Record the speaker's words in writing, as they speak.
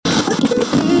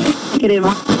Negative.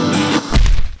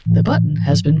 The button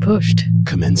has been pushed.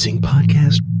 Commencing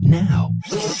podcast now.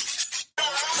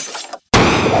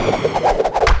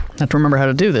 Have to remember how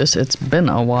to do this. It's been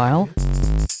a while.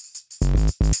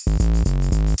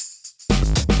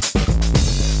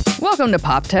 Welcome to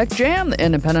Pop Tech Jam, the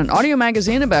independent audio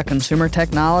magazine about consumer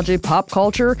technology, pop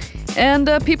culture, and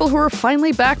people who are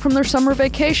finally back from their summer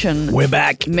vacation. We're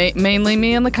back. Mainly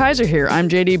me and the Kaiser here. I'm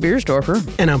J.D.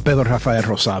 Beersdorfer. And I'm Pedro Rafael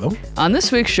Rosado. On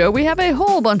this week's show, we have a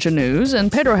whole bunch of news,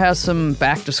 and Pedro has some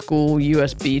back-to-school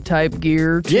USB-type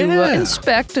gear to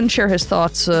inspect and share his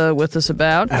thoughts with us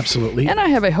about. Absolutely. And I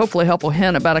have a hopefully helpful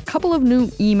hint about a couple of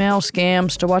new email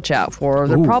scams to watch out for.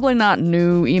 They're probably not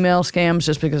new email scams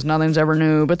just because nothing's ever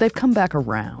new, but they've come back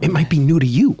around. It might be new to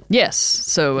you. Yes.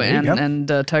 So, and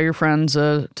tell your friends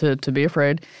to be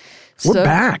afraid. We're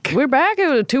back. We're back.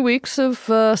 2 weeks of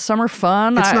summer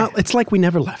fun. It's like we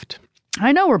never left.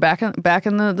 I know. We're back in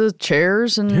the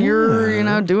chairs, and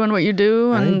you're doing what you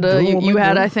do, and you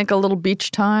had, I think, a little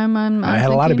beach time. I had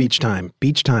a lot of beach time.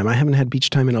 I haven't had beach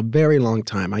time in a very long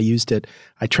time. I used it.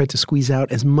 I tried to squeeze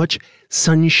out as much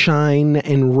sunshine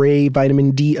and ray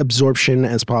vitamin D absorption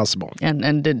as possible.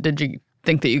 And did you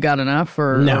think that you got enough,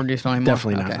 or no, do you still need more?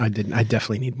 Definitely not. I didn't. I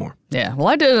definitely need more. Yeah. Well,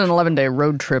 I did an 11-day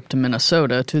road trip to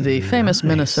Minnesota to the famous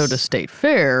Minnesota State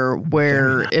Fair,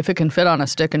 where if it can fit on a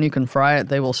stick and you can fry it,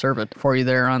 they will serve it for you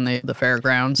there on the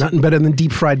fairgrounds. Nothing better than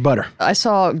deep fried butter. I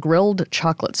saw grilled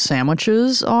chocolate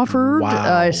sandwiches offered.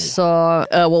 Wow. I saw,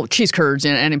 cheese curds.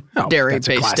 Any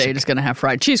dairy-based state is going to have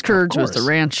fried cheese curds with the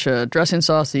ranch dressing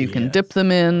sauce that you can dip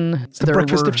them in. It's the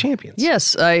breakfast of champions.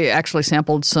 Yes. I actually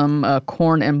sampled some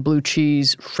corn and blue cheese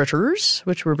fritters,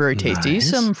 which were very tasty. Nice.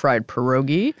 Some fried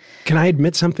pierogi. Can I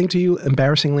admit something to you?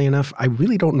 Embarrassingly enough, I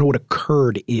really don't know what a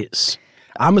curd is.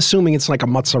 I'm assuming it's like a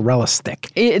mozzarella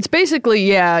stick. It's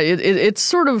basically, it's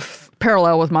sort of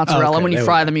parallel with mozzarella. Okay, when you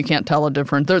fry them, you can't tell the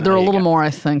difference. They're a little more, I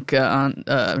think,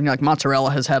 like mozzarella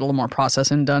has had a little more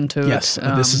processing done to it. Yes,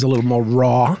 this is a little more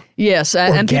raw. Yes,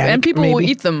 organic, and people will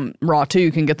maybe. eat them raw too.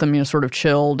 You can get them, sort of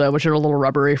chilled, which are a little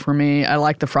rubbery for me. I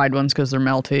like the fried ones because they're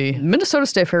melty. Minnesota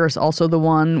State Fair is also the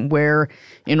one where,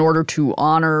 in order to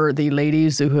honor the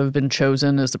ladies who have been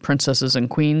chosen as the princesses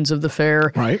and queens of the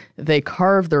fair, they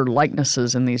carve their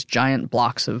likenesses in these giant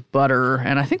blocks of butter.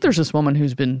 And I think there's this woman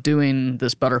who's been doing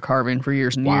this butter carving for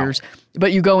years and years.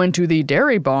 But you go into the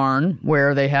dairy barn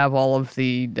where they have all of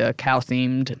the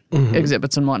cow-themed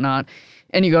exhibits and whatnot,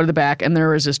 and you go to the back, and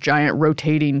there is this giant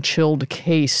rotating chilled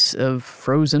case of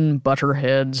frozen butter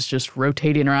heads just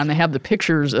rotating around. They have the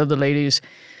pictures of the ladies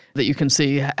that you can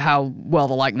see how well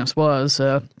the likeness was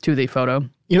to the photo.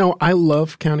 I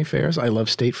love county fairs. I love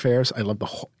state fairs. I love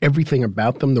everything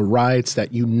about them. The rides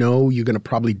that you're going to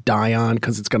probably die on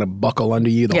because it's going to buckle under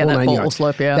you. The whole that 9 bowl yards.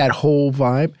 slip, That whole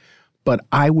vibe. But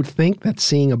I would think that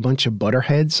seeing a bunch of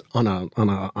butterheads on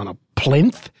a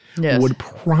plinth would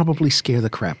probably scare the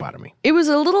crap out of me. It was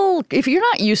a little, if you're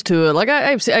not used to it, like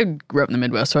I grew up in the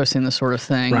Midwest, so I've seen this sort of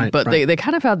thing. But they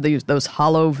kind of have those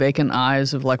hollow, vacant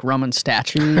eyes of like Roman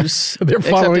statues. They're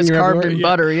following except it's carved everywhere. in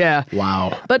butter,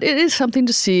 Wow. But it is something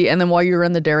to see. And then while you're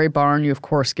in the dairy barn, you of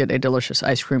course get a delicious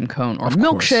ice cream cone or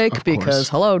milkshake because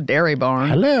hello, dairy barn.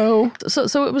 Hello.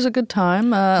 So it was a good time.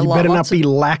 You better not be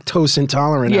lactose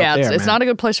intolerant out there, it's not a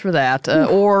good place for that.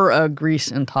 Or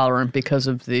grease intolerant because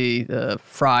of the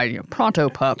fried Pronto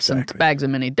Pups and bags of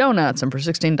mini donuts. And for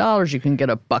 $16, you can get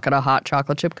a bucket of hot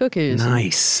chocolate chip cookies.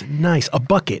 Nice. A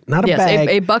bucket, not a bag.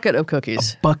 A bucket of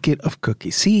cookies. A bucket of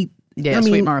cookies. See,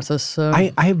 Sweet Martha's. So.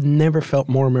 I have never felt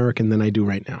more American than I do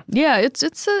right now. Yeah, it's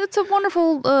a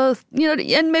wonderful,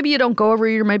 and maybe you don't go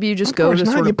every year. Maybe you just go to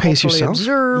sort of culturally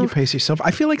observe. You pace yourself.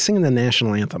 I feel like singing the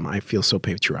national anthem. I feel so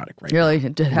patriotic right now. Really?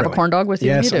 Have a corn dog with you?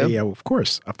 Yes, you do. Yeah, of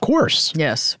course. Of course.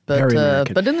 Yes, Very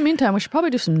American. But in the meantime, we should probably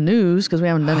do some news because we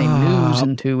haven't done any news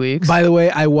in 2 weeks. By the way,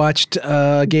 I watched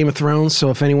Game of Thrones, so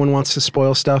if anyone wants to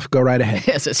spoil stuff, go right ahead.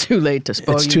 Yes, it's too late to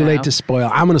spoil. It's too late to spoil.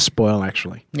 I'm going to spoil,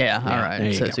 actually. Yeah, all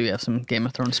right. So you have some Game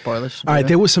of Thrones spoilers. All right,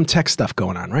 there was some tech stuff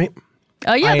going on, right?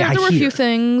 There were a few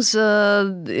things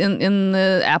in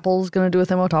the Apple's going to do a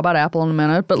thing. We'll talk about Apple in a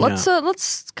minute, but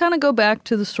let's kind of go back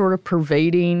to the sort of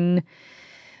pervading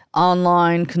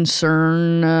online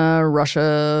concern.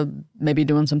 Russia maybe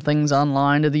doing some things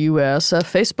online to the U.S.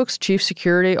 Facebook's chief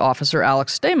security officer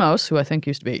Alex Stamos, who I think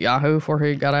used to be at Yahoo before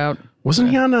he got out. Wasn't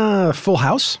he on Full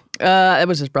House? It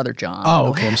was his brother John. Oh,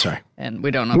 okay. I'm sorry. And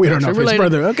we don't know. We don't know if his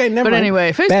brother. Okay, never mind. But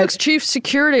anyway, Facebook's chief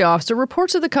security officer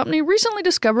reports that the company recently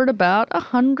discovered about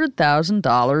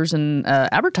 $100,000 in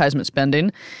advertisement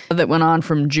spending that went on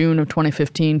from June of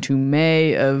 2015 to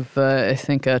May of,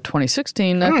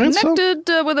 2016,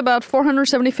 connected with about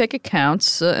 470 fake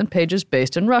accounts and pages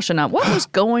based in Russia. Now, what was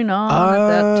going on at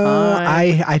that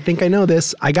time? I think I know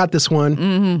this. I got this one.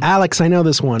 Mm-hmm. Alex, I know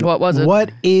this one. What was it? What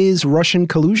is Russian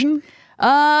collusion?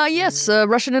 Yes,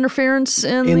 Russian interference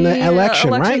in the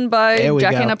election, right? By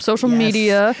jacking up social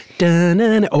media.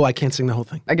 Dun-dun. Oh, I can't sing the whole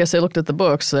thing. I guess they looked at the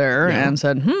books there and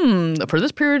said, for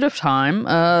this period of time,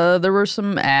 there were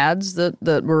some ads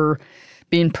that were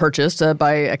being purchased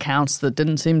by accounts that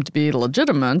didn't seem to be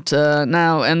legitimate. So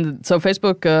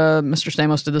Facebook, Mr.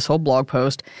 Stamos did this whole blog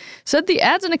post, said the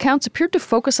ads and accounts appeared to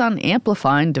focus on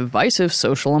amplifying divisive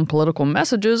social and political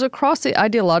messages across the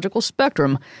ideological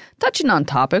spectrum, touching on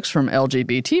topics from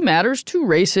LGBT matters to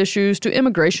race issues to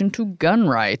immigration to gun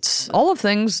rights. All of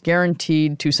things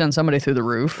guaranteed to send somebody through the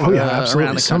roof. Oh, yeah, absolutely.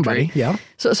 Around the country. Somebody, yeah.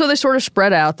 So they sort of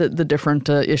spread out the different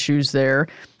issues there.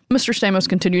 Mr. Stamos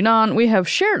continued on, we have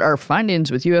shared our findings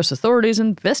with U.S. authorities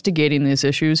investigating these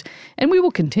issues, and we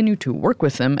will continue to work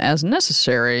with them as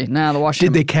necessary. Now, the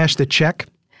Washington... Did they cash the check?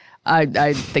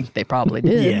 I think they probably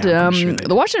did. Yeah, I'm sure they did.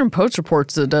 The Washington Post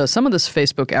reports that some of this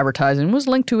Facebook advertising was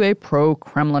linked to a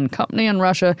pro-Kremlin company in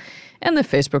Russia, and the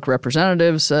Facebook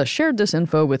representatives shared this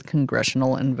info with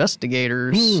congressional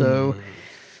investigators.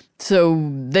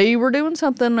 So they were doing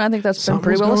something. I think that's been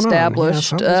pretty well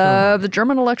established. The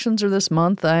German elections are this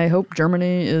month. I hope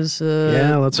Germany is.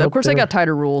 Let's hope. Of course, they got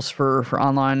tighter rules for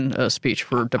online speech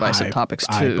for divisive topics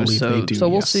too. I believe they do, so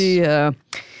we'll see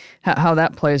how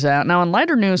that plays out. Now, in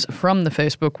lighter news from the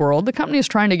Facebook world, the company is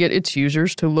trying to get its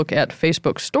users to look at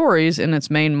Facebook stories in its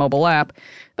main mobile app,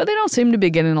 but they don't seem to be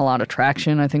getting a lot of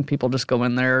traction. I think people just go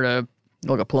in there to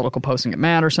look at political posts and get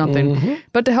mad or something. Mm-hmm.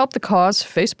 But to help the cause,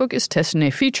 Facebook is testing a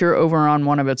feature over on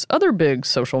one of its other big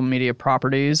social media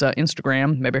properties,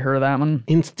 Instagram. Maybe heard of that one?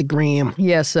 Instagram.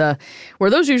 Yes,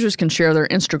 where those users can share their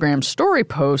Instagram story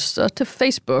posts to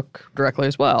Facebook directly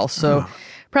as well. So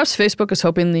perhaps Facebook is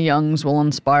hoping the youngs will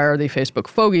inspire the Facebook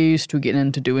fogies to get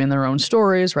into doing their own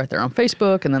stories right there on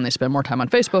Facebook, and then they spend more time on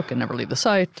Facebook and never leave the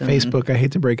site. Facebook, I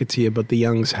hate to break it to you, but the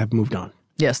youngs have moved on.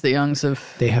 Yes, the youngs have.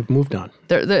 They have moved on.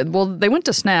 They went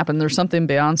to Snap, and there's something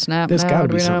beyond Snap. There's got to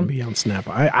be something beyond Snap.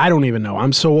 I don't even know.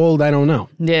 I'm so old, I don't know.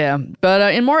 Yeah,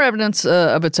 but in more evidence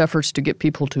of its efforts to get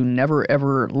people to never,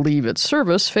 ever leave its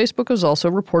service, Facebook has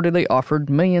also reportedly offered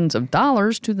millions of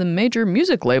dollars to the major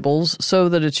music labels so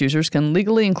that its users can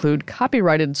legally include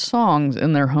copyrighted songs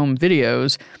in their home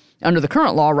videos. Under the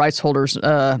current law, rights holders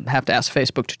have to ask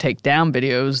Facebook to take down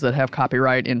videos that have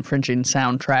copyright infringing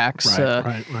soundtracks.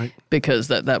 Right. Because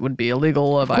that would be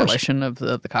illegal, a violation of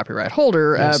the copyright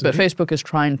holder. Yes, but Facebook is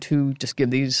trying to just give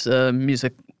these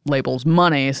music labels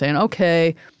money, saying,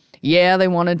 okay, yeah, they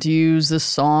wanted to use this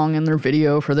song in their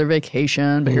video for their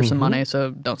vacation, but here's some money, so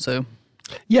don't sue.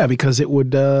 Yeah, because it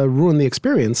would ruin the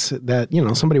experience that,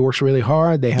 somebody works really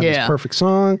hard, they have this perfect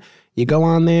song. You go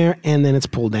on there, and then it's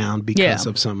pulled down because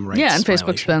of some rights and Facebook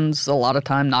violation. spends a lot of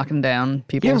time knocking down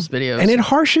people's videos. And it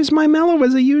harshes my mellow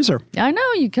as a user. I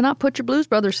know. You cannot put your Blues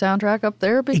Brothers soundtrack up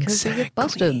there because you get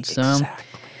busted. Exactly.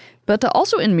 But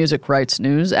also in music rights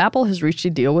news, Apple has reached a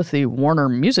deal with the Warner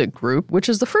Music Group, which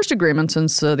is the first agreement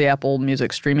since the Apple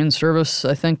Music streaming service,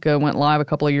 I think, went live a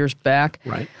couple of years back.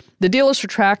 Right. The deal is for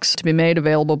tracks to be made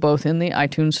available both in the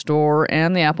iTunes Store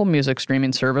and the Apple Music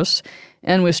streaming service.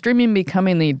 And with streaming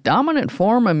becoming the dominant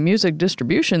form of music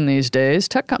distribution these days,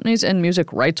 tech companies and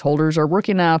music rights holders are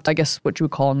working out, I guess, what you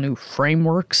would call new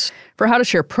frameworks for how to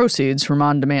share proceeds from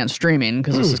on-demand streaming,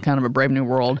 because this is kind of a brave new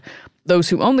world. Those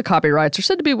who own the copyrights are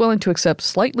said to be willing to accept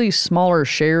slightly smaller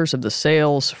shares of the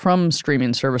sales from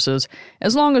streaming services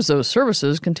as long as those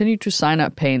services continue to sign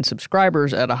up paying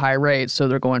subscribers at a high rate. So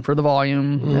they're going for the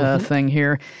volume thing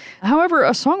here. However,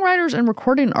 songwriters and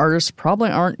recording artists probably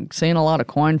aren't seeing a lot of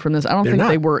coin from this. I don't think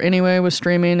they were anyway with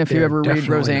streaming. If you ever read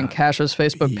Roseanne Cash's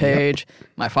Facebook page,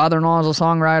 my father-in-law is a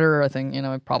songwriter. I think, he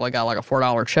probably got like a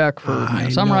 $4 check for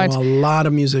some rights. I know a lot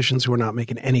of musicians who are not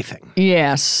making anything.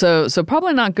 Yeah, so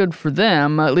probably not good for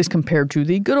them, at least compared to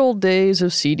the good old days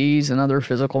of CDs and other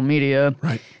physical media.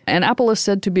 Right. And Apple is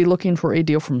said to be looking for a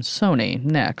deal from Sony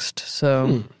next.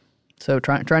 So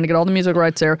trying to get all the music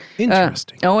rights there.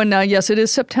 Interesting. Yes, it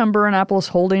is September, and Apple is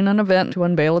holding an event to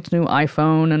unveil its new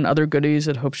iPhone and other goodies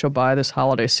it hopes you'll buy this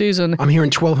holiday season. I'm hearing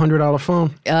 $1,200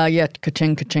 phone.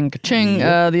 Ka-ching, ka-ching, ka-ching.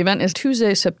 Yep. The event is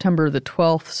Tuesday, September the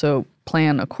 12th, so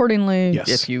plan accordingly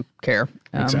if you care.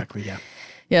 Exactly, yeah.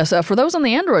 Yes, for those on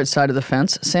the Android side of the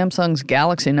fence, Samsung's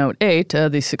Galaxy Note 8,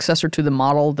 the successor to the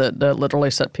model that literally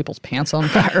set people's pants on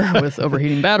fire with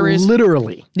overheating batteries.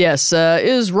 Literally. Yes,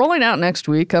 is rolling out next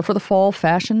week for the fall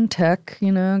fashion tech.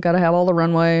 Got to have all the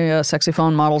runway sexy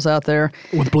phone models out there.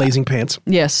 With blazing pants.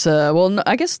 Yes.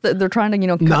 I guess they're trying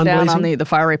to, cut down on the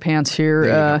fiery pants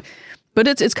here. But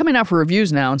it's coming out for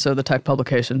reviews now, and so the tech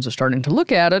publications are starting to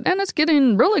look at it, and it's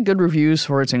getting really good reviews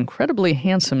for its incredibly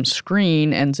handsome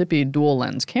screen and zippy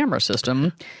dual-lens camera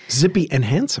system. Zippy and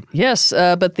handsome. Yes,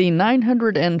 but the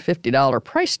 $950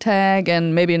 price tag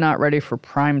and maybe not ready for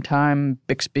primetime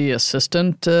Bixby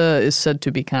Assistant is said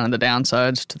to be kind of the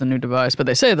downsides to the new device. But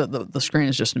they say that the screen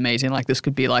is just amazing. Like this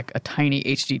could be like a tiny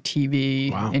HD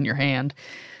TV in your hand.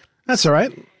 That's all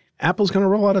right. Apple's going to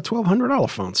roll out a $1,200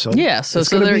 phone. So yeah, so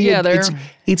it's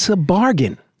a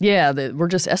bargain. Yeah, we're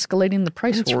just escalating the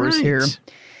price wars right. here.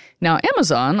 Now,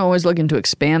 Amazon, always looking to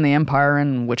expand the empire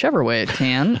in whichever way it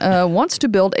can, wants to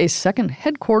build a second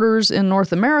headquarters in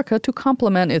North America to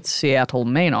complement its Seattle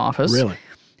main office. Really?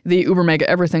 The Uber Mega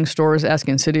Everything store is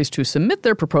asking cities to submit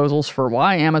their proposals for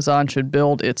why Amazon should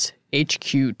build its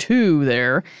HQ2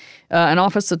 there. An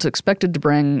office that's expected to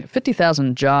bring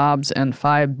 50,000 jobs and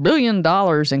 $5 billion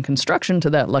in construction to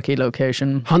that lucky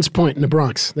location. Hunts Point in the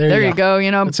Bronx. There you go.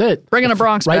 That's it. Bringing the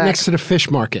Bronx right back. next to the fish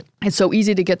market. It's so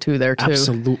easy to get to there, too.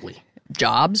 Absolutely.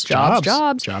 Jobs.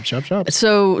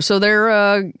 So they're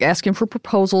asking for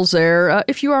proposals there.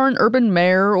 If you are an urban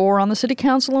mayor or on the city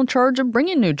council in charge of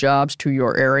bringing new jobs to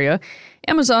your area,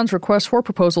 Amazon's request for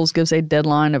proposals gives a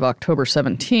deadline of October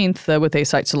 17th with a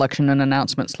site selection and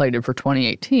announcement slated for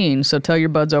 2018. So tell your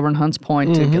buds over in Hunts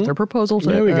Point to get their proposals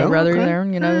there we go. rather okay.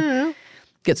 there,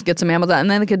 Get some Amazon, and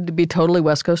then it could be totally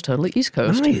West Coast, totally East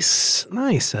Coast.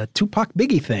 Nice. A Tupac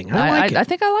Biggie thing. I like it. I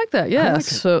think I like that, yes.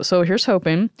 So here's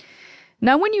hoping.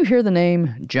 Now, when you hear the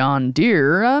name John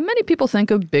Deere, many people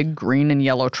think of big green and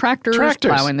yellow tractors.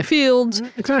 Plowing the fields.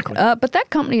 Exactly. But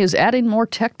that company is adding more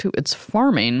tech to its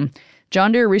farming.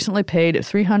 John Deere recently paid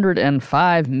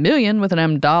 $305 million with an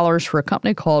M dollars for a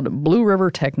company called Blue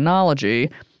River Technology,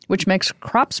 which makes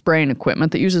crop spraying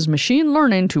equipment that uses machine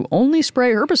learning to only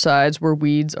spray herbicides where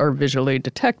weeds are visually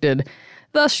detected.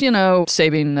 Thus,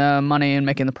 saving money and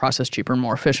making the process cheaper and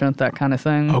more efficient, that kind of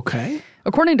thing. Okay.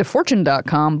 According to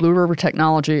Fortune.com, Blue River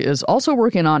Technology is also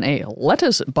working on a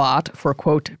lettuce bot for,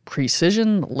 quote,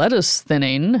 precision lettuce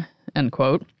thinning, end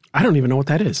quote. I don't even know what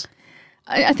that is.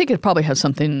 I think it probably has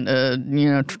something,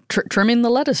 trimming the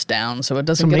lettuce down so it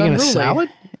doesn't get unruly. A salad?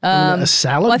 A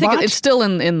salad Well, I think bot? it's still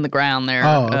in the ground there.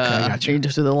 Oh, okay, gotcha.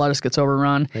 Just so the lettuce gets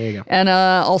overrun. There you go. And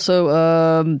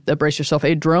also, brace yourself,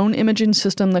 a drone imaging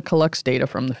system that collects data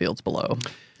from the fields below.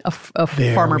 A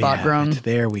farmer bot drone.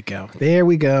 There we go. I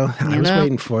was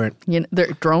waiting for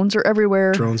it. Drones are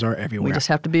everywhere. Drones are everywhere. We just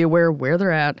have to be aware where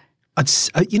they're at.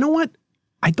 You know what?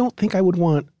 I don't think I would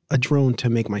want a drone to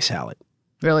make my salad.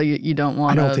 Really, you don't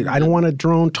want? I don't want a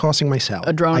drone tossing my salad.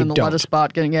 A drone in the lettuce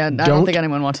spot getting. Yeah, I don't think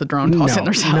anyone wants a drone tossing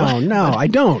their salad. No, I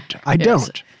don't. I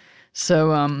don't.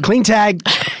 So clean tag.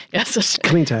 Yes,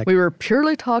 clean tag. We were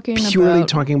purely talking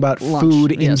about lunch.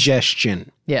 Food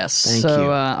ingestion. Yes. Thank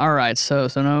you. All right. So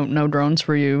no drones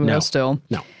for you. No. Still.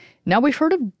 No. Now, we've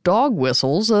heard of dog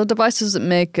whistles, devices that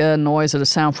make noise at a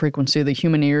sound frequency that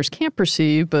human ears can't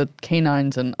perceive, but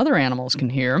canines and other animals can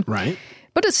hear. Right.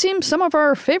 But it seems some of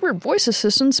our favorite voice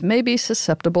assistants may be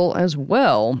susceptible as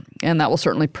well, and that will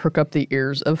certainly perk up the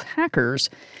ears of hackers.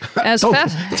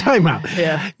 Time out.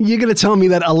 Yeah. You're going to tell me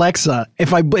that Alexa,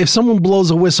 if someone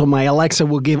blows a whistle, my Alexa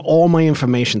will give all my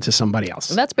information to somebody else.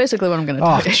 That's basically what I'm going to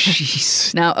tell you. Oh,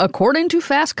 jeez. Now, according to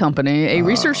Fast Company, a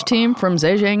research team from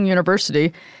Zhejiang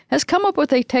University has come up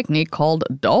with a technique called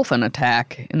dolphin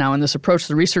attack. Now, in this approach,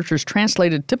 the researchers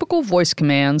translated typical voice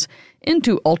commands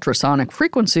into ultrasonic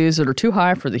frequencies that are too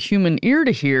high for the human ear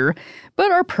to hear,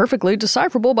 but are perfectly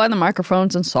decipherable by the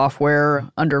microphones and software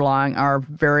underlying our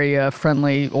very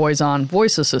friendly always-on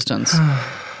voice assistants.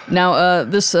 Now,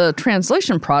 this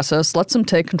translation process lets them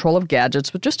take control of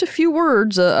gadgets with just a few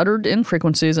words uttered in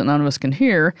frequencies that none of us can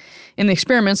hear. In the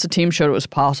experiments, the team showed it was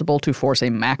possible to force a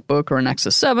MacBook or a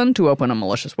Nexus 7 to open a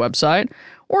malicious website,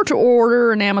 or to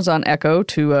order an Amazon Echo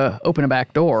to open a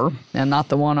back door, and not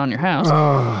the one on your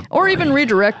house, or even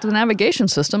redirect the navigation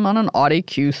system on an Audi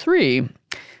Q3.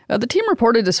 The team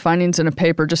reported its findings in a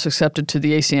paper just accepted to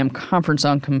the ACM Conference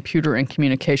on Computer and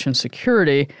Communication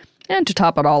Security, And to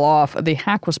top it all off, the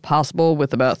hack was possible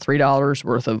with about $3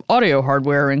 worth of audio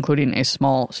hardware, including a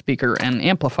small speaker and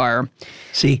amplifier.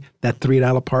 See, that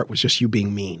 $3 part was just you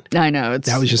being mean. I know.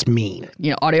 That was just mean.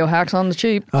 Audio hacks on the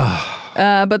cheap.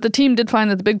 But the team did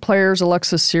find that the big players,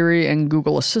 Alexa, Siri, and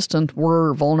Google Assistant,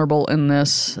 were vulnerable in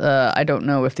this. I don't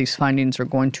know if these findings are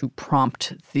going to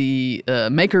prompt the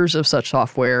makers of such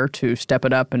software to step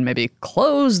it up and maybe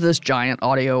close this giant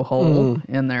audio hole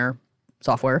in their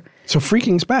software. So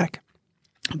phreaking's back.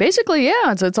 Basically,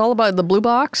 yeah. It's all about the blue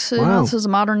box. Wow. This is a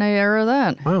modern day era of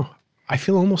that. Wow. I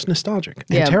feel almost nostalgic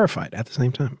and terrified at the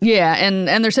same time. Yeah,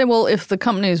 and they're saying, well, if the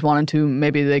companies wanted to,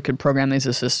 maybe they could program these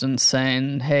assistants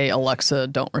saying, hey, Alexa,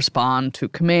 don't respond to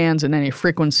commands in any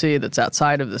frequency that's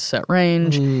outside of the set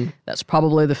range. That's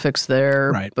probably the fix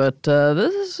there. Right. But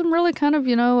this is some really kind of,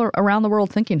 around the world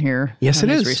thinking here. Yes, it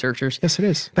is. Researchers. Yes, it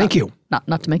is. Thank you.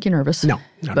 Not to make you nervous. No,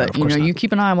 but of course not. you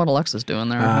keep an eye on what Alexa's doing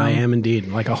there. I am indeed,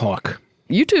 like a hawk.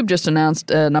 YouTube just announced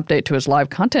an update to its live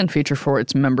content feature for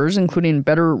its members, including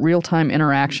better real-time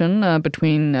interaction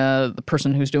between the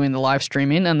person who's doing the live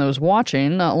streaming and those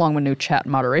watching, along with new chat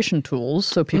moderation tools.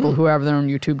 So people who have their own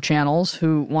YouTube channels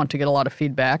who want to get a lot of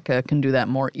feedback can do that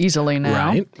more easily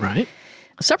now. Right.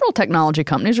 Several technology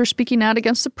companies are speaking out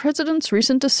against the president's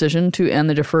recent decision to end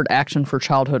the Deferred Action for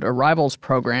Childhood Arrivals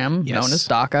program, known as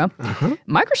DACA.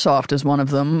 Microsoft is one of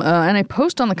them, and a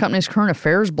post on the company's current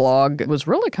affairs blog was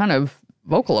really kind of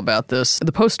vocal about this.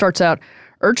 The post starts out,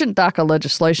 urgent DACA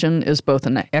legislation is both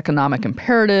an economic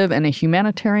imperative and a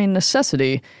humanitarian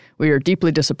necessity. We are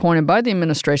deeply disappointed by the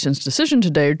administration's decision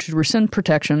today to rescind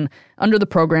protection under the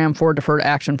program for deferred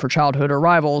action for childhood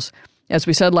arrivals. As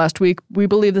we said last week, we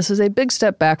believe this is a big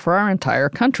step back for our entire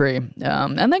country.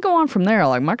 And they go on from there.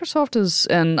 Like Microsoft is,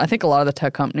 and I think a lot of the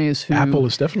tech companies who... Apple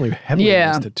is definitely heavily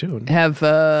listed too. Have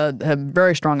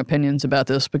very strong opinions about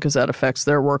this because that affects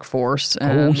their workforce.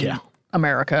 And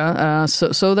America.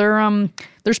 So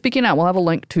they're speaking out. We'll have a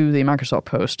link to the Microsoft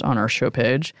post on our show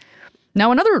page.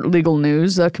 Now, in other legal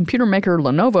news, computer maker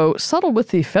Lenovo settled with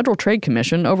the Federal Trade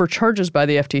Commission over charges by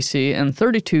the FTC and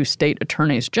 32 state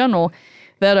attorneys general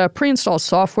that pre-installed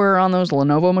software on those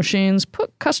Lenovo machines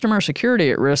put customer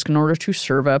security at risk in order to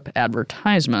serve up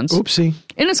advertisements. Oopsie.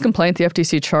 In its complaint, the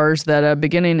FTC charged that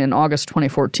beginning in August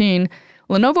 2014,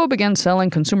 Lenovo began selling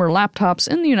consumer laptops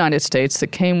in the United States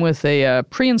that came with a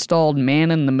pre-installed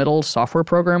man-in-the-middle software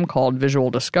program called Visual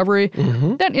Discovery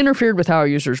that interfered with how a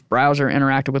user's browser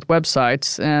interacted with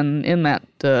websites, and in that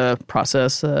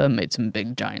process made some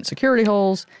big, giant security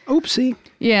holes. Oopsie.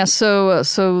 Yeah,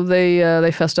 so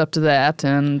they fessed up to that,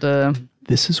 and...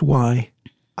 this is why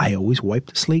I always wipe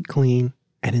the slate clean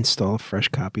and install a fresh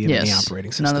copy of any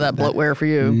operating system. None of that bloatware for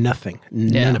you. Nothing.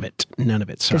 None of it. None of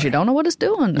it. Because you don't know what it's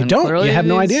doing. You don't. You have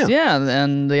no idea. Yeah,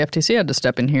 and the FTC had to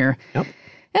step in here. Yep.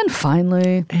 And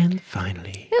finally,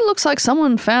 it looks like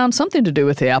someone found something to do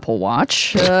with the Apple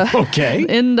Watch. Okay.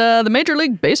 And the Major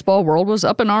League Baseball world was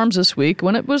up in arms this week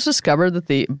when it was discovered that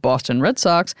the Boston Red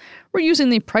Sox were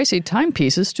using the pricey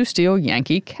timepieces to steal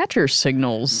Yankee catcher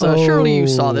signals. Surely you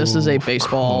saw this as a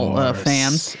baseball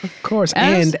fan. Of course.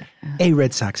 And a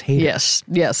Red Sox hater. Yes.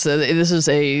 This is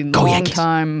a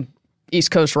long-time East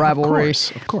Coast rivalry.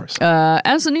 Of course.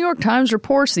 As the New York Times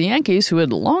reports, the Yankees, who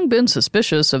had long been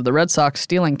suspicious of the Red Sox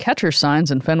stealing catcher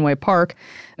signs in Fenway Park,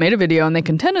 made a video, and they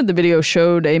contended the video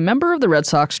showed a member of the Red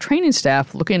Sox training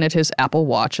staff looking at his Apple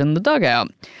Watch in the dugout.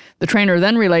 The trainer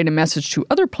then relayed a message to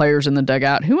other players in the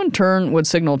dugout, who in turn would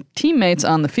signal teammates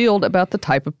on the field about the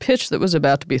type of pitch that was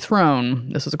about to be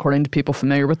thrown. This is according to people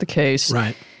familiar with the case.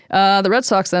 Right. The Red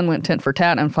Sox then went tit for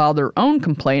tat and filed their own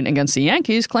complaint against the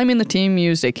Yankees, claiming the team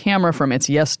used a camera from its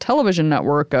Yes television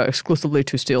network exclusively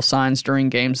to steal signs during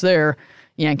games there.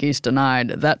 Yankees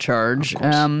denied that charge.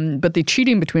 But the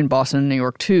cheating between Boston and New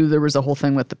York, too, there was the whole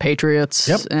thing with the Patriots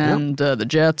and the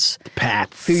Jets.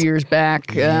 Pats. A few years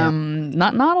back.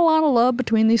 Not a lot of love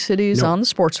between these cities on the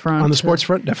sports front. On the sports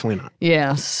front, definitely not.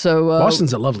 Yeah, so...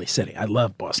 Boston's a lovely city. I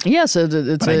love Boston. Yes,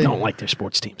 but I don't like their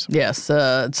sports teams. Yes,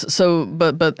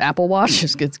 but Apple Watch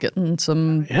is getting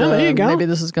some... Yeah, there you go. Maybe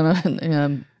this is going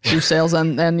to... do sales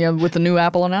and with the new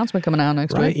Apple announcement coming out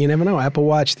next week. Right, you never know. Apple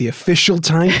Watch, the official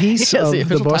timepiece of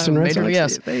the Boston Red Sox.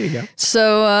 Yes. There you go.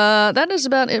 So that is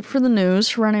about it for the news.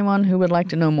 For anyone who would like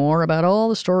to know more about all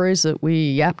the stories that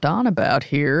we yapped on about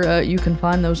here, you can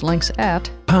find those links at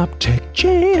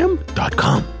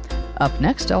poptechjam.com. Up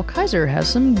next, El Kaiser has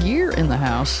some gear in the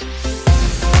house.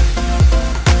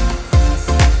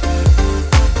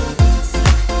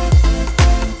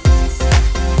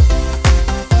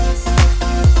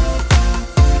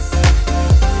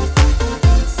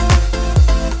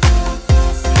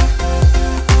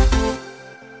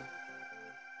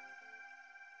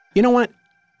 You know what?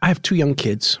 I have 2 young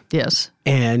kids. Yes.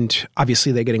 And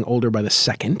obviously they're getting older by the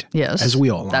second. Yes. As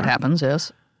we all are. That happens,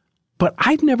 yes. But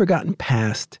I've never gotten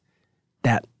past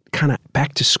that kind of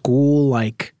back to school,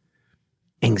 like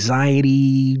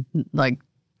anxiety. Like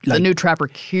the new Trapper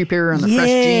Keeper and the fresh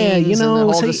jeans you know,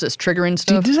 and all this is triggering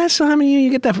stuff. Does that still happen to you?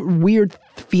 You get that weird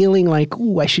feeling like,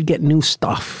 ooh, I should get new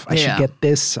stuff. I should get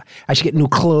this. I should get new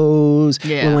clothes.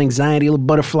 Yeah. Little anxiety, little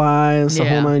butterflies, the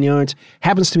whole 9 yards.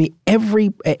 Happens to me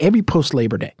every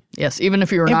post-Labor Day. Yes, even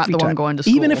if you're not the one going to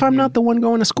school. Even if I'm not the one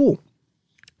going to school.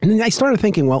 And then I started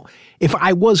thinking, well, if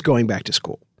I was going back to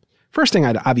school, first thing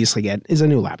I'd obviously get is a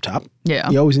new laptop. Yeah.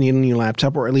 You always need a new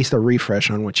laptop or at least a refresh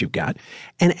on what you've got.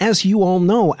 And as you all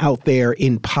know out there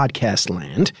in podcast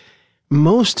land,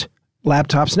 most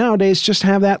laptops nowadays just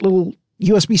have that little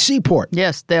USB-C port.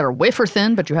 Yes, they are wafer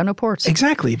thin, but you have no ports.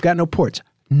 Exactly. You've got no ports.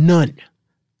 None.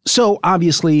 So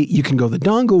obviously you can go the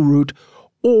dongle route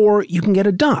or you can get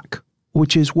a dock,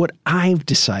 which is what I've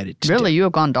decided to do. Really? You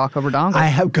have gone dock over dongle? I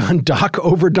have gone dock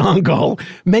over dongle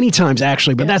many times,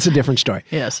 actually, but that's a different story.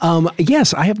 Yes.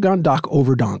 Yes, I have gone dock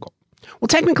over dongle. Well,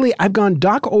 technically, I've gone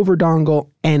dock over dongle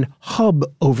and hub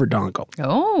over dongle.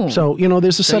 Oh. So,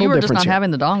 there's a subtle you were difference just not here.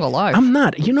 having the dongle live. I'm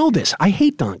not. You know this. I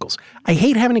hate dongles. I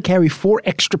hate having to carry 4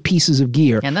 extra pieces of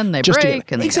gear. And then they just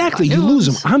break. And exactly. they You lose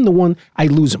them. I'm the one, I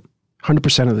lose them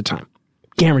 100% of the time.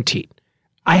 Guaranteed.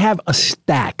 I have a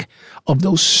stack of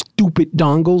those stupid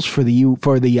dongles for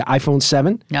the iPhone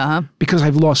 7 because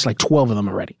I've lost like 12 of them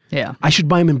already. Yeah. I should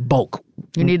buy them in bulk.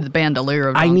 You need the bandolier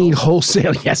of dongles. I need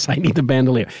wholesale. Yes, I need the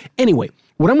bandolier. Anyway,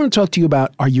 what I'm going to talk to you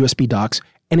about are USB docks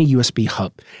and a USB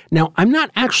hub. Now, I'm not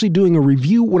actually doing a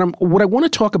review. What I want to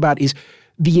talk about is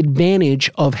the advantage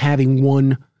of having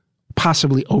one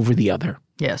possibly over the other.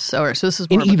 Yes. All right. So this is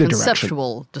more of a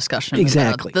conceptual discussion.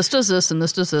 Exactly. This does this and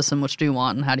this does this and which do you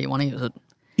want and how do you want to use it?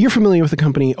 You're familiar with the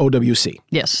company OWC.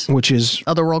 Yes. Which is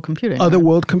Otherworld Computing.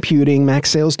 Otherworld Computing,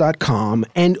 MacSales.com.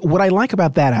 And what I like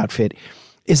about that outfit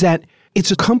is that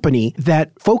it's a company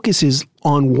that focuses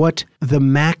on what the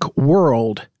Mac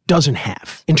world doesn't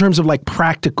have in terms of like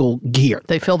practical gear.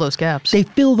 They fill those gaps. They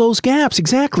fill those gaps,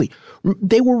 exactly.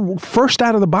 They were first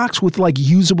out of the box with like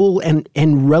usable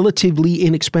and relatively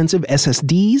inexpensive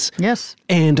SSDs. Yes.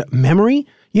 And memory.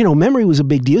 Memory was a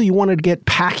big deal. You wanted to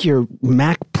pack your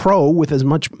Mac Pro with as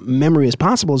much memory as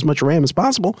possible, as much RAM as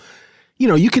possible.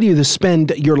 You could either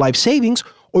spend your life savings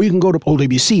or you can go to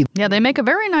OWC. Yeah, they make a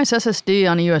very nice SSD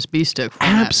on a USB stick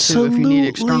format too, if you need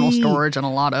external storage and a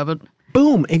lot of it.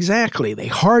 Boom, exactly. They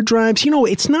hard drives.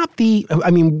 It's not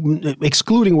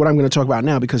excluding what I'm going to talk about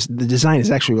now because the design is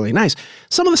actually really nice.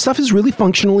 Some of the stuff is really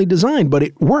functionally designed, but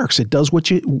it works. It does what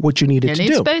you need it to do. You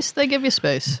need space, they give you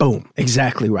space. Boom,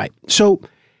 exactly right. So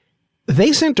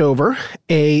they sent over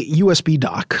a USB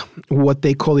dock, what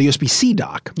they call a USB-C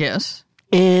dock. Yes.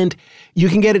 And you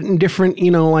can get it in different,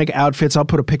 outfits. I'll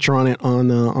put a picture on it on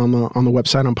the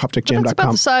website on poptechjam.com. It's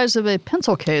about the size of a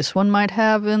pencil case one might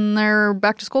have in their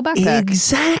back-to-school backpack.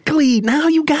 Exactly. Now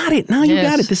you got it. Now you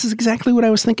got it. This is exactly what I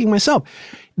was thinking myself.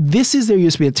 This is their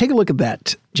USB. Take a look at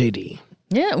that, JD.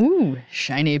 Yeah. Ooh,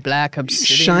 shiny black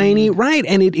obsidian. Shiny, right?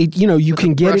 And it you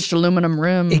can get brushed aluminum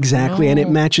rim. Exactly, and it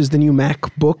matches the new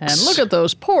MacBooks. And look at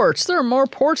those ports. There are more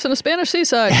ports than a Spanish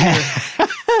seaside here.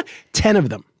 10 of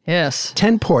them. Yes.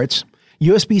 10 ports,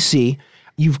 USB-C.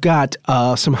 You've got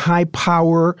some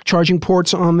high-power charging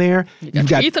ports on there. You've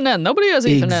got Ethernet. Nobody has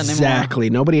Ethernet anymore. Exactly.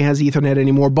 Nobody has Ethernet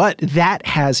anymore, but that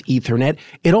has Ethernet.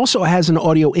 It also has an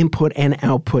audio input and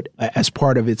output as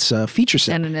part of its feature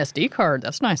set. And an SD card.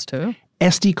 That's nice, too.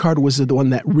 SD card was the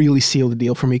one that really sealed the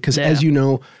deal for me because, as you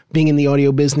know, being in the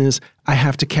audio business, I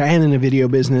have to carry, and in the video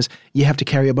business, you have to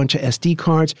carry a bunch of SD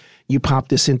cards. You pop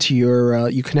this into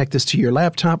you connect this to your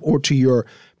laptop or to your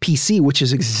PC, which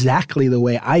is exactly the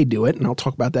way I do it, and I'll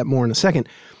talk about that more in a second.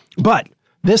 But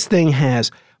this thing has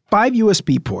 5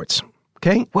 USB ports,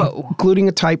 okay? Whoa. Including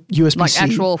a type USB-C. Like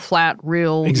actual flat,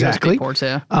 real exactly. USB ports,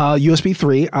 yeah. USB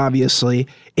 3, obviously.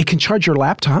 It can charge your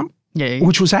laptop. Yeah.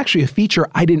 Which was actually a feature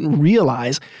I didn't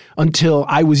realize until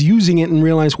I was using it and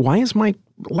realized, why is my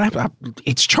laptop,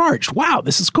 it's charged. Wow,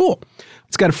 this is cool.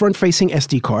 It's got a front-facing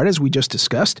SD card, as we just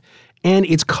discussed, and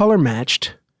it's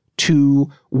color-matched to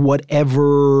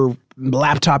whatever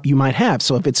laptop you might have.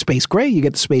 So if it's space gray, you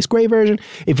get the space gray version.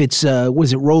 If it's,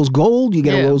 rose gold, you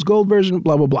get a rose gold version,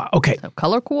 blah, blah, blah. Okay. So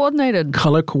color coordinated.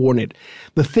 Color coordinated.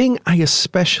 The thing I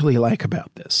especially like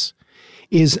about this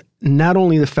is not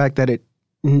only the fact that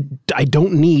I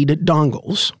don't need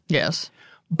dongles. Yes.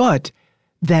 But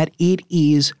that it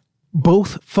is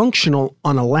both functional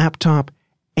on a laptop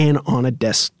and on a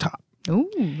desktop. Ooh,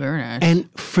 very nice. And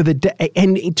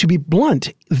and to be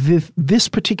blunt, this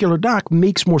particular dock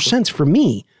makes more sense for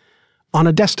me on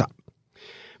a desktop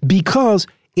because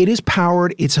it is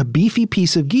powered. It's a beefy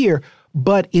piece of gear,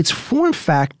 but its form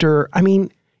factor, I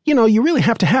mean, you know, you really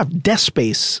have to have desk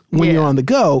space when you're on the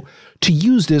go to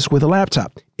use this with a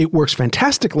laptop. It works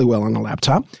fantastically well on a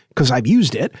laptop because I've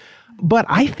used it. But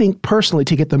I think personally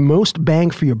to get the most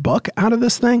bang for your buck out of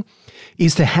this thing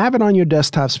is to have it on your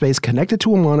desktop space, connected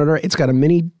to a monitor. It's got a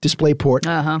mini display port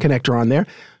connector on there.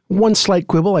 One slight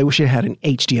quibble, I wish it had an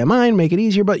HDMI and make it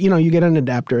easier, but you know, you get an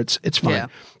adapter, it's fine. Yeah.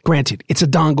 Granted, it's a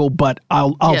dongle, but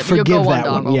I'll forgive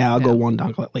that one. Yeah, I'll go one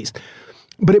dongle at least.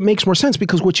 But it makes more sense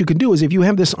because what you can do is if you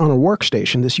have this on a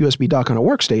workstation, this USB dock on a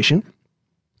workstation,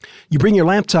 you bring your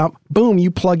laptop, boom,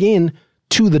 you plug in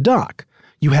to the dock.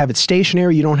 You have it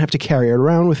stationary. You don't have to carry it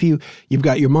around with you. You've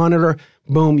got your monitor.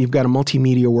 Boom, you've got a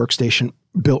multimedia workstation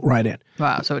built right in.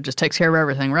 Wow, so it just takes care of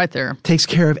everything right there. Takes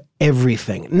care of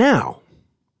everything. Now,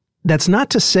 that's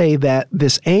not to say that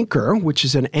this Anchor, which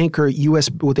is an Anchor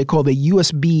USB, what they call the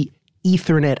USB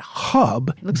Ethernet hub.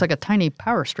 It looks like a tiny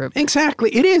power strip.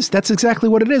 Exactly. It is. That's exactly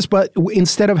what it is. But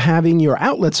instead of having your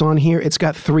outlets on here, it's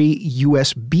got 3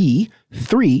 USB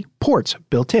 3 ports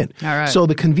built in. All right. So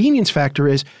the convenience factor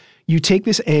is you take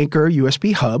this Anchor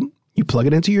USB hub, you plug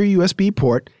it into your USB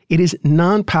port. It is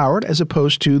non-powered as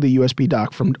opposed to the USB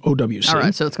dock from OWC. All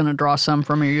right, so it's going to draw some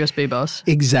from your USB bus.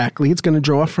 Exactly. It's going to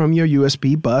draw from your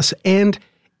USB bus. And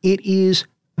it is,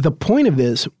 the point of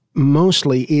this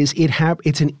mostly is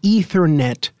it's an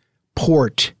Ethernet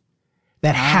port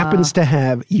that happens to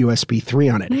have USB 3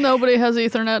 on it. Nobody has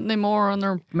Ethernet anymore on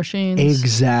their machines.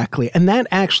 Exactly. And that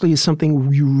actually is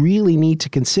something you really need to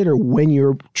consider when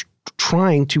you're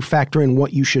trying to factor in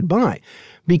what you should buy.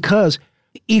 Because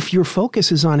if your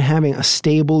focus is on having a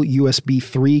stable USB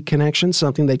 3 connection,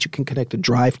 something that you can connect a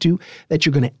drive to, that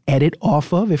you're going to edit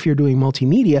off of if you're doing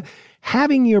multimedia,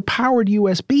 having your powered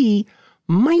USB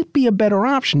might be a better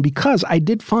option because I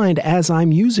did find as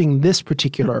I'm using this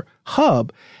particular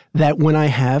hub that when I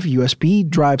have USB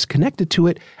drives connected to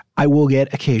it, I will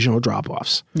get occasional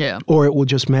drop-offs. Yeah. Or it will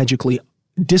just magically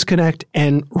disconnect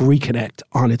and reconnect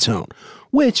on its own,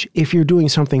 which if you're doing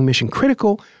something mission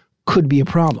critical could be a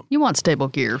problem. You want stable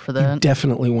gear for that. You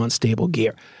definitely want stable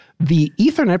gear. The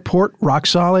Ethernet port, rock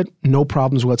solid, no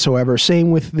problems whatsoever.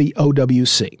 Same with the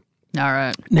OWC. All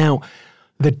right. Now,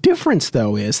 the difference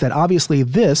though is that obviously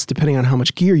this, depending on how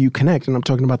much gear you connect, and I'm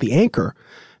talking about the Anchor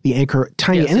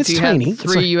tiny, and it's tiny. Have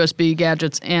 3 USB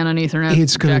gadgets and an Ethernet.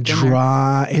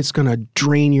 It's going to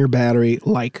drain your battery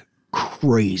like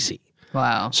crazy.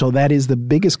 Wow. So that is the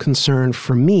biggest concern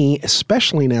for me,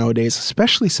 especially nowadays,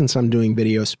 especially since I'm doing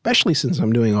video, especially since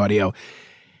I'm doing audio.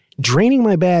 Draining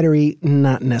my battery,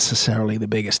 not necessarily the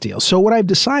biggest deal. So what I've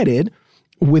decided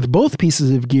with both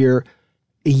pieces of gear,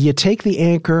 you take the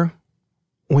Anchor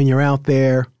when you're out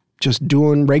there just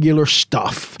doing regular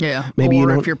stuff. Yeah. Maybe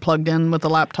or if you're plugged in with a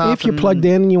laptop. If you're plugged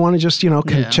in and you want to just,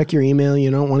 check your email, you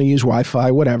don't want to use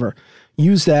Wi-Fi, whatever.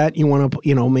 Use that. You want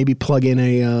to, maybe plug in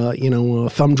a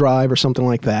thumb drive or something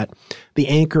like that. The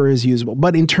Anchor is usable.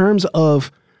 But in terms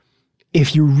of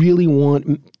if you really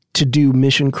want to do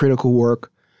mission critical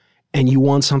work and you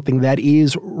want something that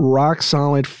is rock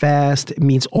solid, fast,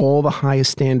 meets all the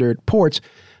highest standard ports,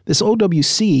 this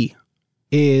OWC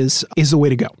is the way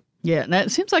to go. Yeah, and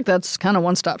it seems like that's kind of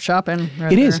one-stop shopping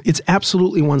right It there. is. It's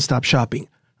absolutely one-stop shopping.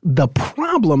 The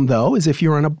problem, though, is if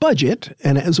you're on a budget,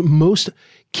 and as most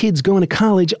kids going to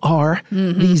college are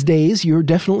these days, you're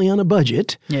definitely on a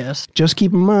budget. Yes. Just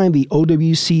keep in mind the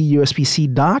OWC USB-C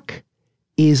dock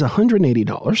is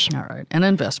 $180. All right. An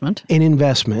investment. An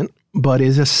investment, but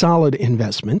is a solid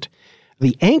investment.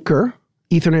 The Anchor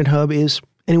Ethernet hub is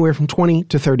anywhere from $20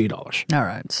 to $30. All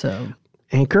right. So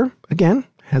Anchor, again,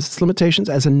 has its limitations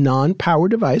as a non-powered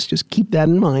device. Just keep that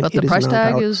in mind. But the price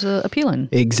tag is appealing.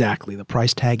 Exactly. The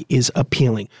price tag is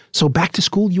appealing. So back to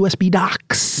school USB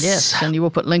docks. Yes, and you will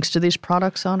put links to these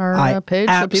products on our page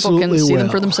so people can see them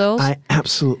for themselves? I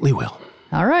absolutely will.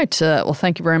 All right. Well,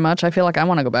 thank you very much. I feel like I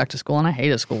want to go back to school, and I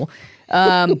hate school.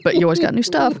 But you always got new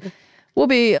stuff. We'll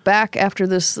be back after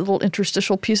this little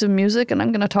interstitial piece of music, and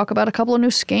I'm going to talk about a couple of new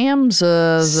scams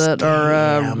that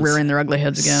are rearing their ugly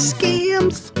heads again.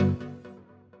 Scams.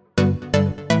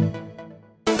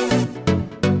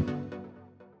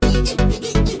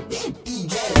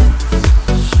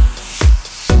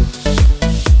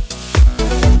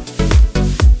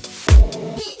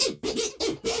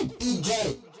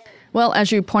 Well,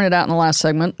 as you pointed out in the last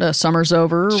segment, summer's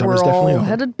over. Summer's We're definitely all over.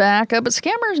 headed back. But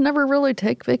scammers never really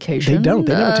take vacation. They don't.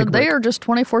 They never take a break. They are just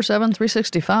 24/7,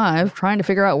 365, trying to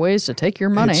figure out ways to take your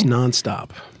money. It's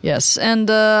nonstop. Yes.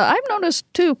 And I've noticed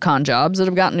 2 con jobs that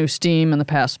have gotten new steam in the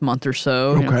past month or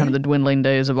so, Okay. kind of the dwindling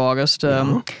days of August.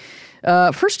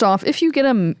 First off, if you get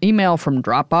an email from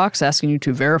Dropbox asking you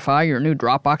to verify your new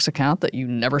Dropbox account that you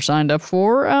never signed up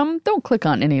for, don't click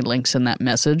on any links in that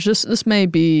message. This may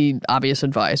be obvious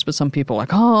advice, but some people are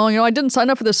like, oh, I didn't sign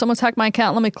up for this. Someone's hacked my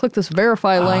account. Let me click this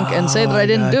verify link and say that I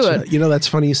didn't do it. That's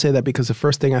funny you say that because the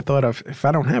first thing I thought of, if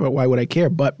I don't have it, why would I care?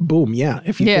 But boom,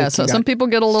 if you so some people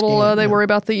get a little, they worry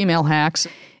about the email hacks.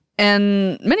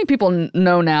 And many people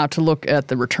know now to look at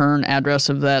the return address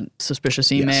of that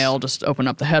suspicious email. Yes. Just open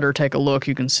up the header, take a look.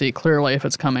 You can see clearly if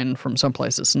it's coming from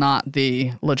someplace that's not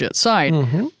the legit site.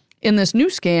 Mm-hmm. In this new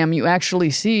scam, you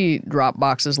actually see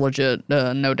Dropbox's legit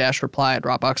no-reply at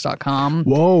Dropbox.com.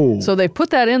 Whoa. So they put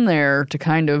that in there to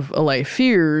kind of allay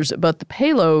fears, but the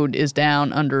payload is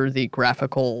down under the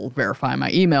graphical verify my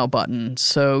email button.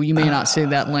 So you may not see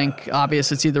that link.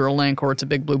 Obvious, it's either a link or it's a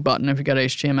big blue button if you got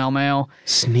HTML mail.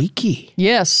 Sneaky.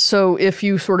 Yes. So if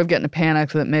you sort of get in a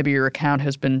panic that maybe your account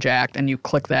has been jacked and you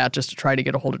click that just to try to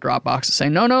get a hold of Dropbox and say,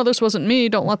 no, this wasn't me.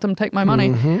 Don't let them take my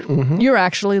money. You're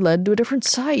actually led to a different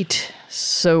site.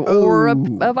 So, or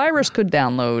a virus could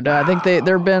download. I think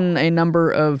there have been a number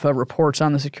of reports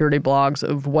on the security blogs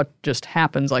of what just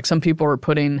happens. Like some people are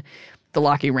putting the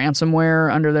Locky ransomware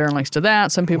under there and links to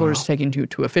that. Some people are just taking you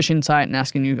to a phishing site and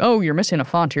asking you, you're missing a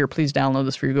font here. Please download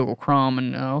this for your Google Chrome.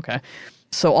 And okay.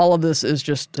 So all of this is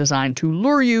just designed to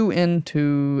lure you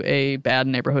into a bad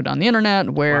neighborhood on the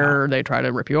internet where they try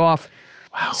to rip you off.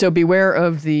 Wow. So beware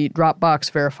of the Dropbox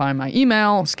verify my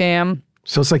email scam.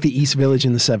 So it's like the East Village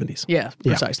in the 70s. Yeah,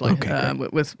 precisely. Okay,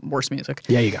 with worse music.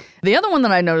 Yeah, you go. The other one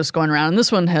that I noticed going around, and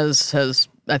this one has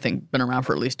I think, been around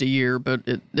for at least a year, but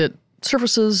it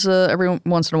surfaces every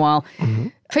once in a while. Mm-hmm.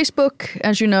 Facebook,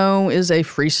 as you know, is a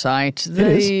free site.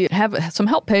 They have some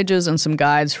help pages and some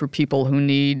guides for people who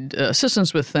need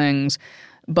assistance with things.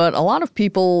 But a lot of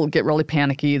people get really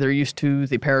panicky. They're used to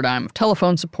the paradigm of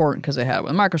telephone support because they have it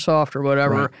with Microsoft or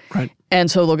whatever. Right. And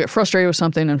so they'll get frustrated with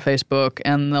something in Facebook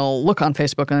and they'll look on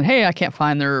Facebook and, hey, I can't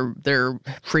find their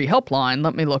free helpline.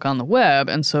 Let me look on the web.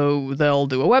 And so they'll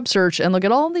do a web search and they'll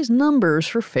get all these numbers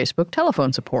for Facebook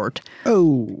telephone support.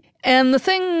 Oh. And the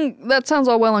thing, that sounds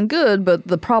all well and good, but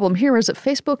the problem here is that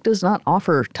Facebook does not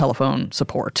offer telephone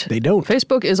support. They don't.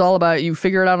 Facebook is all about you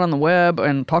figure it out on the web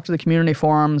and talk to the community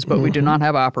forums, but we do not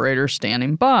have operators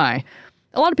standing by.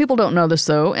 A lot of people don't know this,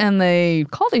 though, and they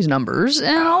call these numbers,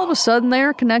 and all of a sudden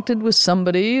they're connected with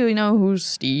somebody, who's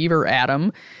Steve or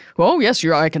Adam. Well, yes,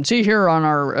 I can see here on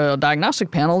our diagnostic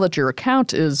panel that your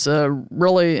account is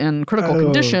really in critical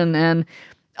condition, and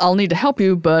I'll need to help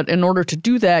you, but in order to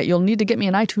do that, you'll need to get me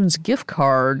an iTunes gift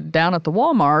card down at the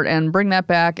Walmart and bring that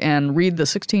back and read the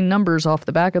 16 numbers off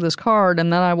the back of this card,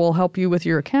 and then I will help you with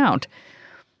your account.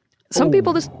 Some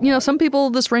people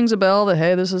this rings a bell that,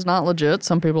 hey, this is not legit.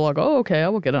 Some people are like, oh, okay, I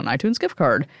will get an iTunes gift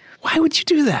card. Why would you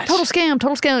do that? Total scam,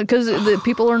 because the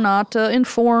people are not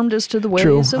informed as to the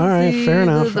ways of fair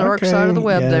enough. The dark side of the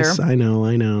web yes, there. I know.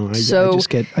 I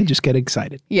just get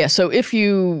excited. Yeah, so if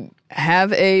you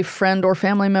have a friend or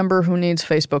family member who needs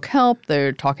Facebook help,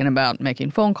 they're talking about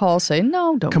making phone calls, say,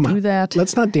 no, don't do that.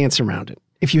 Let's not dance around it.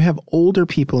 If you have older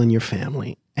people in your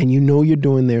family and you're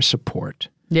doing their support,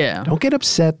 don't get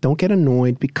upset, don't get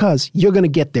annoyed, because you're going to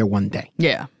get there one day.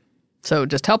 Yeah. So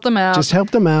just help them out.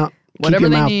 Whatever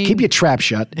they need. Keep your trap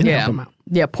shut and help them out.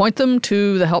 Yeah, point them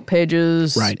to the help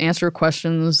pages. Right. Answer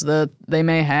questions that they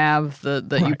may have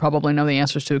that you probably know the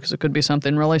answers to, because it could be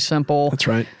something really simple. That's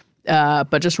right.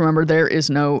 But just remember, there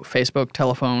is no Facebook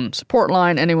telephone support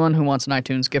line. Anyone who wants an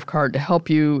iTunes gift card to help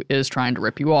you is trying to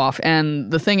rip you off.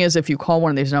 And the thing is, if you call one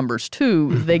of these numbers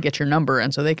too, they get your number,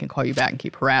 and so they can call you back and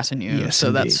keep harassing you. Yes, so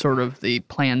indeed. That's sort of the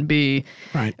plan B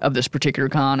of this particular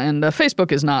con. And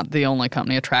Facebook is not the only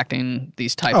company attracting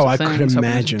these types of things. I could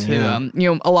imagine.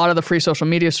 A lot of the free social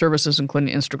media services,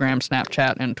 including Instagram,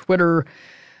 Snapchat, and Twitter,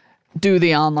 do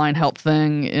the online help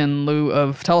thing in lieu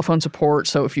of telephone support.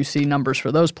 So if you see numbers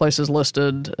for those places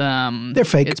listed, they're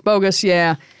fake. It's bogus,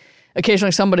 yeah.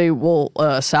 Occasionally somebody will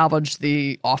salvage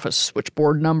the office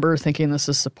switchboard number thinking this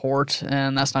is support,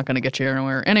 and that's not going to get you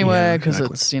anywhere anyway because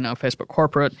it's, Facebook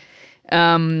corporate.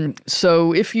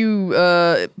 So if you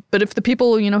but if the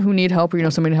people, who need help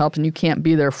or somebody to help and you can't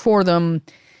be there for them,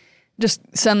 just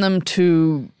send them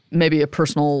to maybe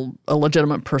a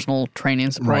legitimate personal training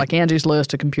support, like Angie's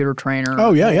List, a computer trainer.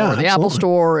 Oh, yeah, or the absolutely. Apple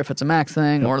Store, if it's a Mac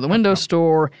thing, or the Windows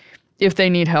Store. If they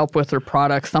need help with their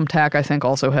product, Thumbtack, I think,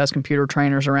 also has computer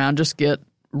trainers around. Just get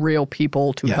real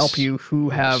people to help you who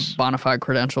have bona fide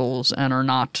credentials and are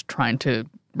not trying to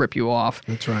rip you off.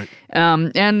 That's right.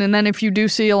 And then if you do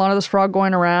see a lot of this fraud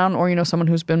going around, or someone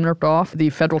who's been ripped off, the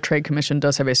Federal Trade Commission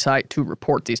does have a site to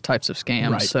report these types of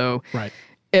scams. Right. So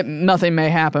nothing may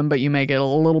happen, but you may get a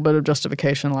little bit of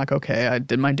justification like, okay, I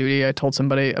did my duty. I told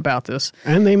somebody about this.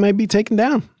 And they might be taken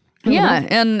down. Yeah,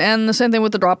 and the same thing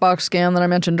with the Dropbox scam that I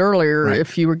mentioned earlier. Right.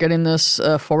 If you were getting this,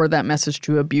 forward that message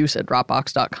to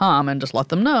abuse@dropbox.com and just let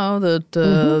them know that,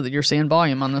 that you're seeing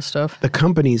volume on this stuff. The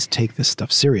companies take this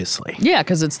stuff seriously. Yeah,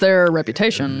 because it's their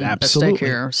reputation Absolutely. at stake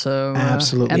here. So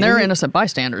Absolutely. and they're innocent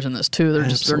bystanders in this too. They're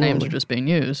just their names Absolutely. are just being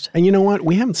used. And you know what?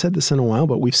 We haven't said this in a while,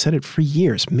 but we've said it for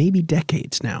years, maybe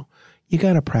decades now. You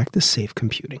got to practice safe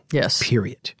computing. Yes.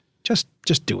 Period.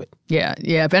 Just do it. Yeah.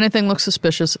 If anything looks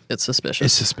suspicious, it's suspicious.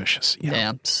 It's suspicious.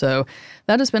 Yeah. So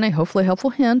that has been a hopefully helpful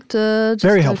hint. Just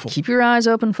Very helpful. Keep your eyes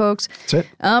open, folks. That's it.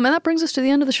 And that brings us to the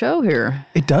end of the show here.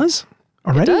 It does?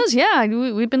 Already? It does, yeah.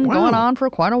 We've been going on for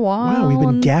quite a while. Wow, we've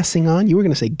been gassing on. You were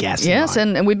going to say gassing on. Yes,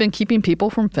 and we've been keeping people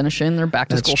from finishing their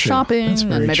back-to-school shopping. That's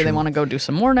very and maybe true. they want to go do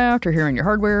some more now after hearing your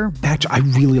hardware. Actually, I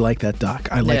really like that doc.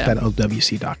 I like Yeah. that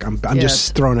LWC doc. I'm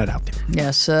just throwing it out there.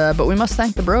 Yes, but we must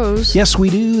thank the bros. Yes,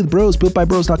 we do. The Bros,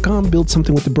 builtbybros.com. Build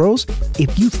something with the bros.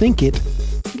 If you think it,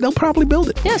 they'll probably build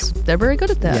it. Yes, they're very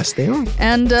good at that. Yes, they are.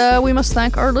 And we must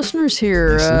thank our listeners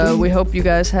here. Yes, we hope you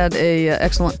guys had a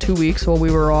excellent 2 weeks while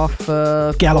we were off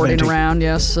Gallivanting. around, the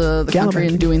country Gallivanting.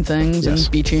 and doing things Yes.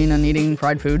 and beaching and eating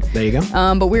fried food. There you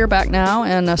go. But we are back now,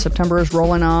 and September is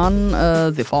rolling on.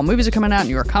 The fall movies are coming out.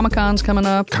 New York Comic Con's coming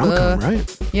up. Comic-Con,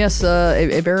 right? Yes,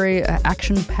 a very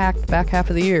action-packed back half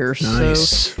of the year. Nice.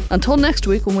 So until next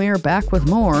week when we are back with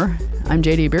more, I'm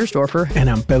J.D. Beersdorfer. And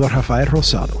I'm Pedro Rafael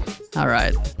Rosado. All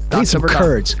right. I need some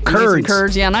curds. Curds.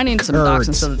 Curds. Yeah, and I need some docks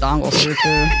instead of dongles here,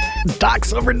 too.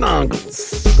 Docs over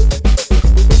dongles.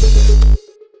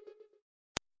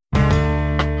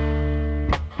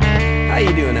 How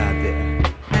you doing out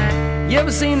there? You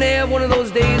ever seem to have one of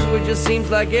those days where it just seems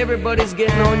like everybody's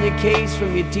getting on your case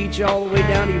from your teacher all the way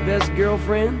down to your best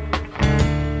girlfriend?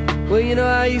 Well, you know,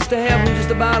 I used to have them just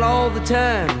about all the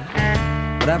time,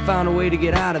 but I found a way to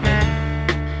get out of it.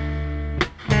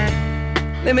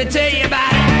 Let me tell you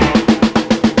about it.